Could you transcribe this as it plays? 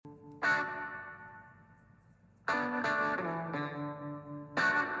Good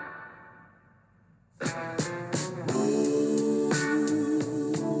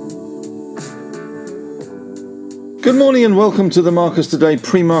morning and welcome to the Marcus Today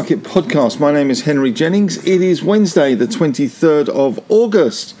pre-market podcast. My name is Henry Jennings. It is Wednesday, the 23rd of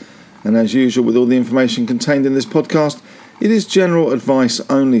August. And as usual, with all the information contained in this podcast, it is general advice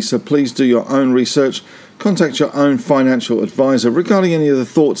only. So please do your own research. Contact your own financial advisor regarding any of the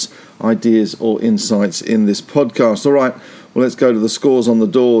thoughts, ideas or insights in this podcast. All right, well, let's go to the scores on the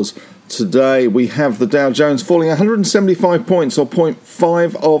doors. Today we have the Dow Jones falling 175 points or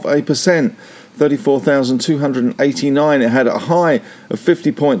 0.5%. 34,289. It had a high of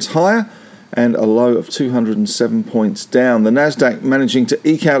 50 points higher and a low of 207 points down. The Nasdaq managing to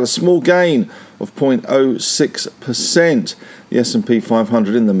eke out a small gain of 0.06%. The S&P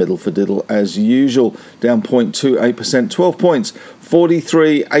 500 in the middle for diddle as usual, down 0.28%, 12 points,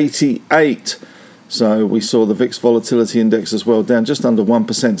 43.88. So we saw the VIX Volatility Index as well, down just under 1%,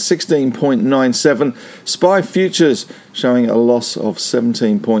 16.97. SPY Futures showing a loss of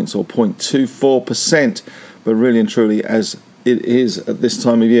 17 points or 0.24%. But really and truly, as it is at this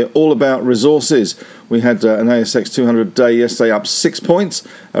time of year, all about resources. We had an ASX 200 day yesterday up 6 points.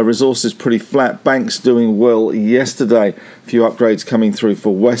 Resources pretty flat. Banks doing well yesterday. A few upgrades coming through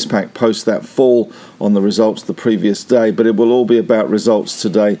for Westpac post that fall on the results the previous day. But it will all be about results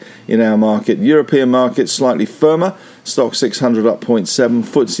today in our market. European market slightly firmer. Stock 600 up 0.7.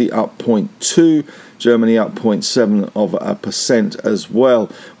 FTSE up 0.2. Germany up 0.7% as well.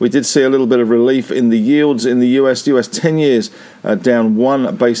 We did see a little bit of relief in the yields in the US. US 10 years down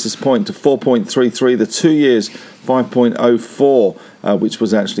 1 basis point to 4.33. The 2 years 5.04, which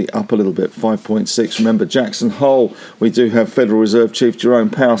was actually up a little bit, 5.6. Remember, Jackson Hole, we do have Federal Reserve Chief Jerome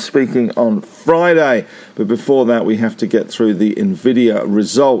Powell speaking on Friday. But before that, we have to get through the Nvidia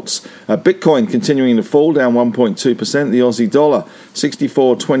results. Bitcoin continuing to fall, down 1.2%. The Aussie dollar,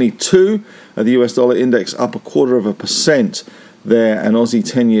 64.22. The US dollar index up 0.25% there, and Aussie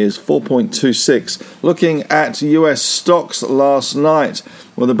 10 years 4.26. Looking at US stocks last night,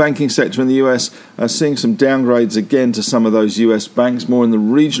 well, the banking sector in the US are seeing some downgrades again to some of those US banks, more in the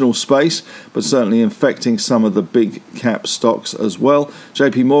regional space, but certainly infecting some of the big cap stocks as well.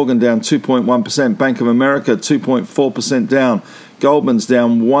 JP Morgan down 2.1%, Bank of America 2.4% down, Goldman's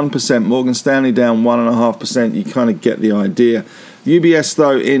down 1%, Morgan Stanley down 1.5%. You kind of get the idea. UBS,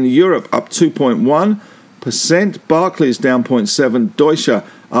 though, in Europe up 2.1%. Barclays down 0.7%. Deutsche up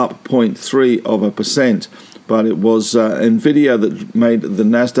 0.3%. But it was Nvidia that made the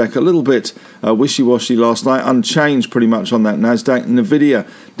Nasdaq a little bit wishy-washy last night, unchanged pretty much on that Nasdaq. Nvidia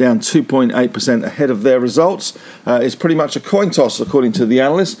down 2.8% ahead of their results. It's pretty much a coin toss, according to the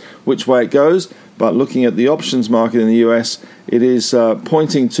analysts, which way it goes. But looking at the options market in the US, it is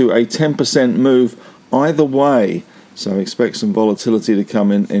pointing to a 10% move either way. So expect some volatility to come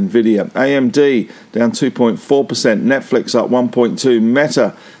in Nvidia. AMD down 2.4%. Netflix up 1.2%.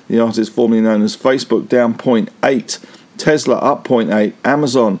 Meta, the artist formerly known as Facebook, down 0.8%. Tesla up 0.8%.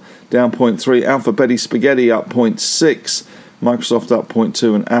 Amazon down 0.3%. Alphabeti Spaghetti up 0.6%. Microsoft up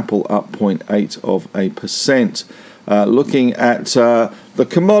 0.2%. And Apple up 0.8%. Looking at the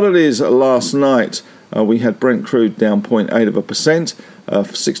commodities last night, we had Brent crude down 0.8%.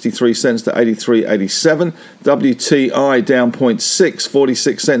 63 cents to 83.87. WTI down 0.6,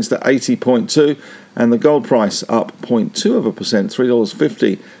 46 cents to 80.2. And the gold price up 0.2%,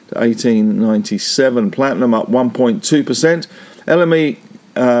 $3.50 to 18.97. Platinum up 1.2%. LME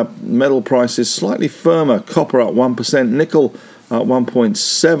metal prices slightly firmer. Copper up 1%. Nickel up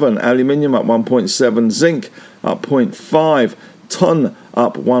 1.7%. Aluminium up 1.7%. Zinc up 0.5%. Ton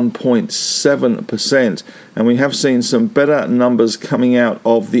up 1.7%, and we have seen some better numbers coming out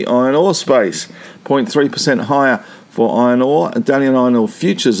of the iron ore space. 0.3% higher for iron ore, and Dalian iron ore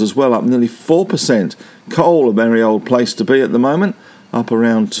futures as well, up nearly 4%. Coal, a very old place to be at the moment, up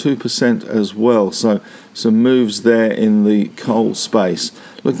around 2% as well. So some moves there in the coal space.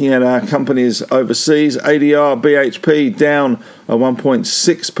 Looking at our companies overseas, ADR, BHP down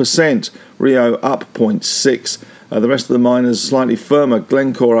 1.6%, Rio up 0.6%. The rest of the miners slightly firmer.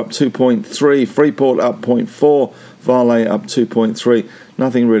 Glencore up 2.3%, Freeport up 0.4%, Vale up 2.3%.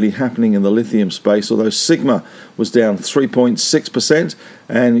 Nothing really happening in the lithium space, although Sigma was down 3.6%,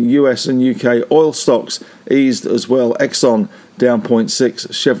 and US and UK oil stocks eased as well. Exxon down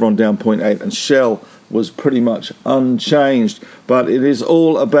 0.6%, Chevron down 0.8%, and Shell was pretty much unchanged. But it is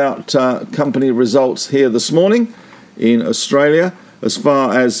all about company results here this morning in Australia. As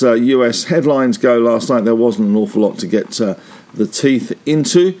far as US headlines go last night, there wasn't an awful lot to get the teeth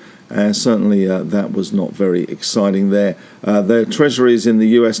into. Certainly that was not very exciting there. The treasuries in the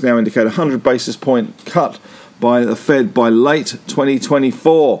US now indicate a 100 basis point cut by the Fed by late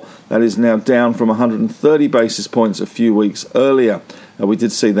 2024. That is now down from 130 basis points a few weeks earlier. We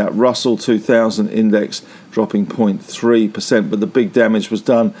did see that Russell 2000 index dropping 0.3%, but the big damage was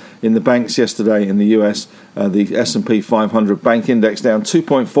done in the banks yesterday in the US. The S&P 500 bank index down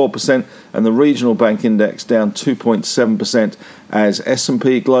 2.4% and the regional bank index down 2.7% as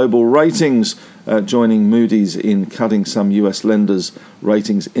S&P Global Ratings joining Moody's in cutting some US lenders'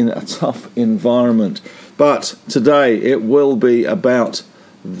 ratings in a tough environment. But today it will be about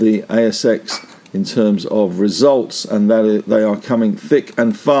the ASX in terms of results, and that they are coming thick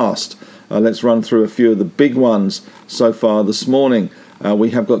and fast. Let's run through a few of the big ones so far this morning. We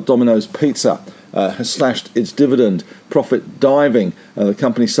have got Domino's Pizza has slashed its dividend, profit diving. The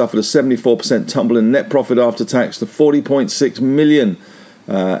company suffered a 74% tumble in net profit after tax to 40.6 million,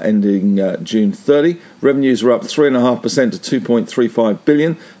 ending June 30. Revenues were up 3.5% to 2.35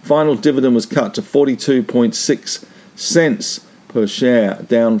 billion. Final dividend was cut to 42.6 cents per share,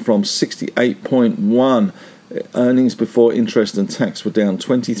 down from 68.1. Earnings before interest and tax were down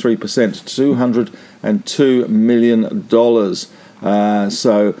 23% to $202 million.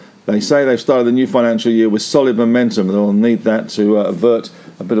 So they say they've started the new financial year with solid momentum. They'll need that to avert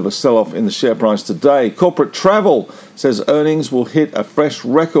a bit of a sell-off in the share price today. Corporate travel says earnings will hit a fresh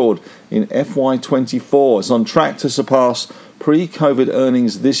record in FY24. It's on track to surpass pre-COVID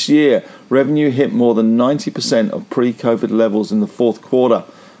earnings this year. Revenue hit more than 90% of pre-COVID levels in the fourth quarter.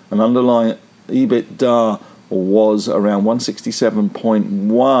 An underlying EBITDA was around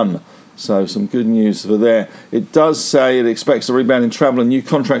 167.1. So some good news for there. It does say it expects a rebound in travel and new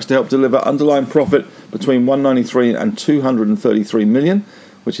contracts to help deliver underlying profit between 193 and 233 million,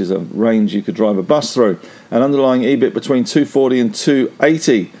 which is a range you could drive a bus through. And underlying EBIT between 240 and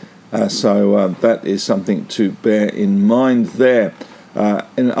 280. So that is something to bear in mind there.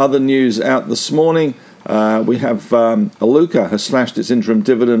 In other news out this morning, we have Iluka has slashed its interim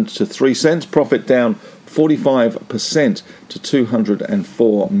dividend to 3 cents, profit down 45% to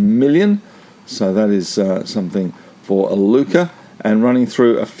 204 million. So that is something for Iluka. And running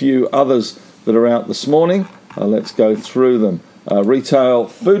through a few others that are out this morning, let's go through them. Retail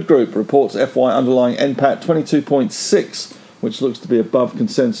Food Group reports FY underlying NPAT 22.6, which looks to be above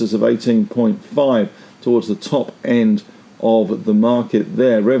consensus of 18.5, towards the top end of the market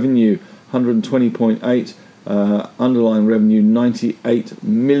there. Revenue 120.8, underlying revenue 98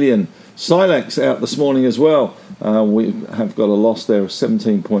 million. Silex out this morning as well. We have got a loss there of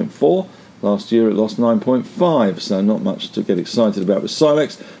 17.4. Last year it lost 9.5, so not much to get excited about with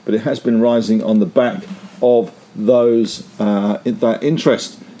Silex, but it has been rising on the back of those that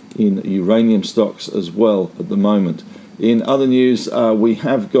interest in uranium stocks as well at the moment. In other news, we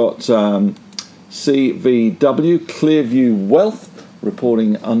have got CVW, Clearview Wealth,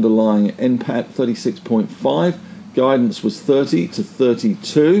 reporting underlying NPAT 36.5. Guidance was 30 to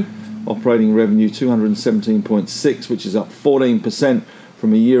 32. Operating revenue 217.6, which is up 14%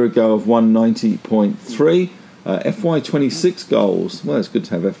 from a year ago of 190.3. FY26 goals. Well, it's good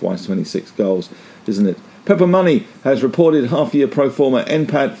to have FY26 goals, isn't it? Pepper Money has reported half-year pro forma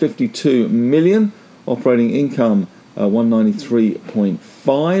NPAT 52 million. Operating income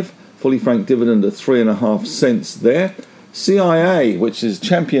 193.5. Fully franked dividend of 3.5 cents there. CIA, which is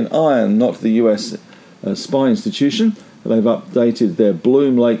Champion Iron, not the US spy institution, they've updated their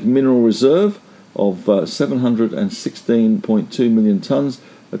Bloom Lake mineral reserve of 716.2 million tonnes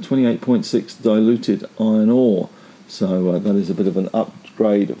at 28.6 diluted iron ore. So that is a bit of an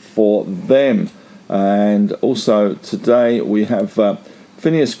upgrade for them. And also today we have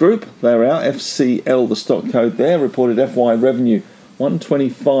Phineas Group. They're out. FCL, the stock code there, reported FY revenue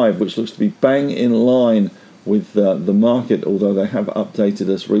 125, which looks to be bang in line with the market, although they have updated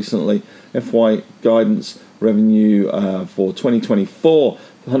us recently. FY guidance revenue for 2024,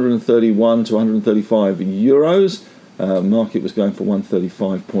 131 to 135 euros. Market was going for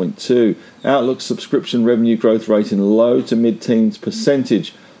 135.2. Outlook subscription revenue growth rate in low to mid-teens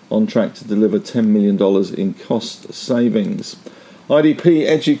percentage, on track to deliver $10 million in cost savings. IDP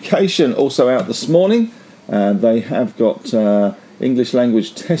Education also out this morning. They have got English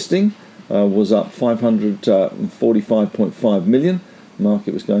language testing was up 545.5 million.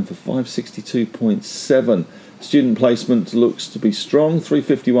 Market was going for 562.7. Student placement looks to be strong,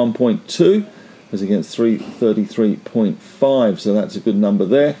 351.2 as against 333.5. So that's a good number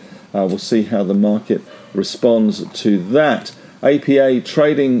there. We'll see how the market responds to that. APA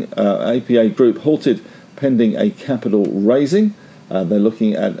Group halted pending a capital raising. They're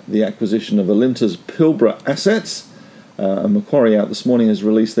looking at the acquisition of Alinta's Pilbara assets. And Macquarie out this morning has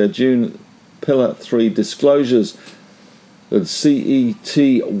released their June Pillar 3 disclosures. The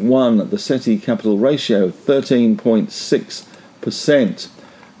CET1, the CETI capital ratio, 13.6%.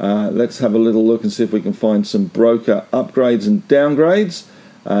 Let's have a little look and see if we can find some broker upgrades and downgrades.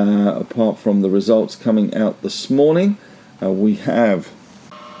 Apart from the results coming out this morning, we have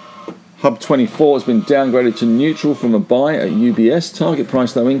Hub24 has been downgraded to neutral from a buy at UBS. Target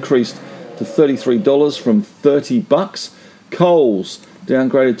price, though, increased to $33 from $30. Coles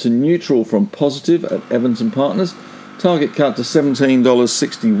downgraded to neutral from positive at Evans & Partners. Target cut to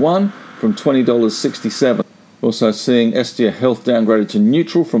 $17.61 from $20.67. Also seeing Estia Health downgraded to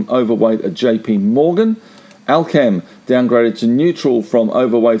neutral from overweight at JP Morgan. Alchem downgraded to neutral from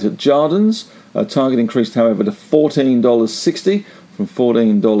overweight at Jardins. Target increased, however, to $14.60 from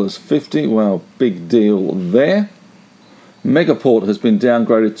 $14.50. Wow, big deal there. Megaport has been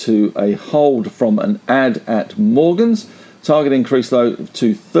downgraded to a hold from an add at Morgan's. Target increased, though,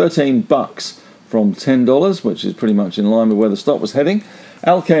 to $13 from $10, which is pretty much in line with where the stock was heading.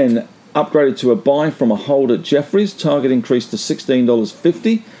 Alcan upgraded to a buy from a hold at Jefferies. Target increased to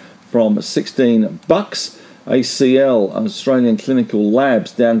 $16.50 from $16. ACL, Australian Clinical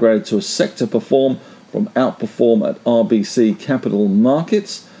Labs, downgraded to a sector perform from outperform at RBC Capital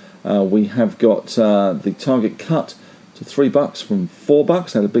Markets. We have got the target cut to $3 from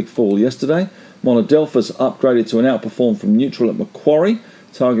 $4. Had a big fall yesterday. Monadelphous upgraded to an outperform from neutral at Macquarie.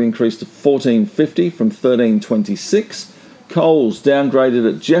 Target increased to $14.50 from $13.26. Coles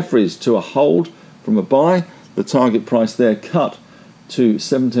downgraded at Jefferies to a hold from a buy. The target price there cut to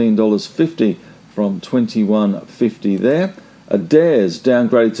 $17.50 from $21.50 there. Adairs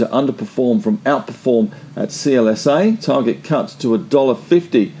downgraded to underperform from outperform at CLSA. Target cut to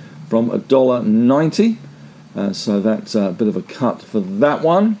 $1.50 from $1.90. So that's a bit of a cut for that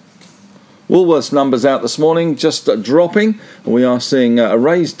one. Woolworths numbers out this morning, just dropping. We are seeing a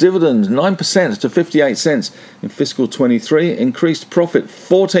raised dividend, 9% to 58 cents in fiscal 23. Increased profit,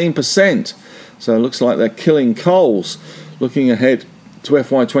 14%. So it looks like they're killing Coles. Looking ahead to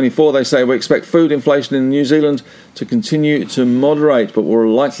FY24, they say we expect food inflation in New Zealand to continue to moderate, but will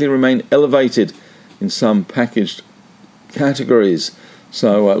likely remain elevated in some packaged categories.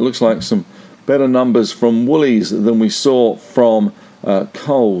 So it looks like some better numbers from Woolies than we saw from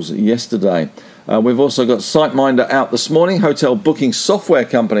Coles yesterday. We've also got SiteMinder out this morning, hotel booking software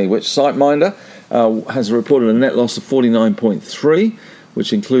company, which SiteMinder has reported a net loss of 49.3,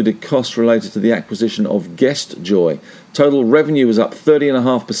 which included costs related to the acquisition of GuestJoy. Total revenue was up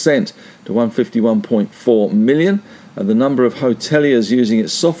 30.5% to $151.4 million. The number of hoteliers using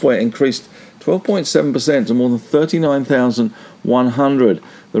its software increased 12.7% to more than 39,100.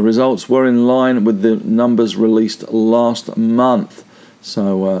 The results were in line with the numbers released last month.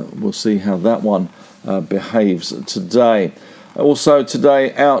 So we'll see how that one behaves today. Also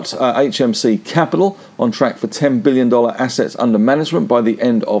today out, HMC Capital on track for $10 billion assets under management by the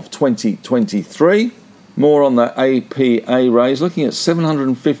end of 2023. More on the APA raise, looking at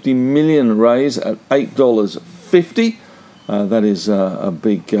 $750 million raise at $8.50. That is a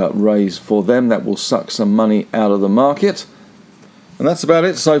big raise for them. That will suck some money out of the market. And that's about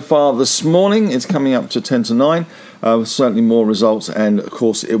it so far this morning. It's coming up to 10 to 9. Certainly more results, and of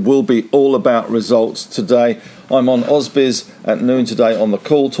course it will be all about results today. I'm on Ausbiz at noon today on the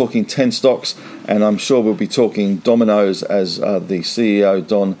call talking 10 stocks, and I'm sure we'll be talking Domino's as the CEO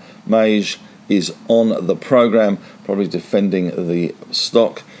Don Meij is on the program, probably defending the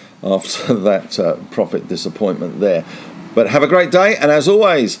stock after that profit disappointment there. But have a great day, and as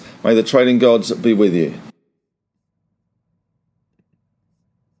always, may the trading gods be with you.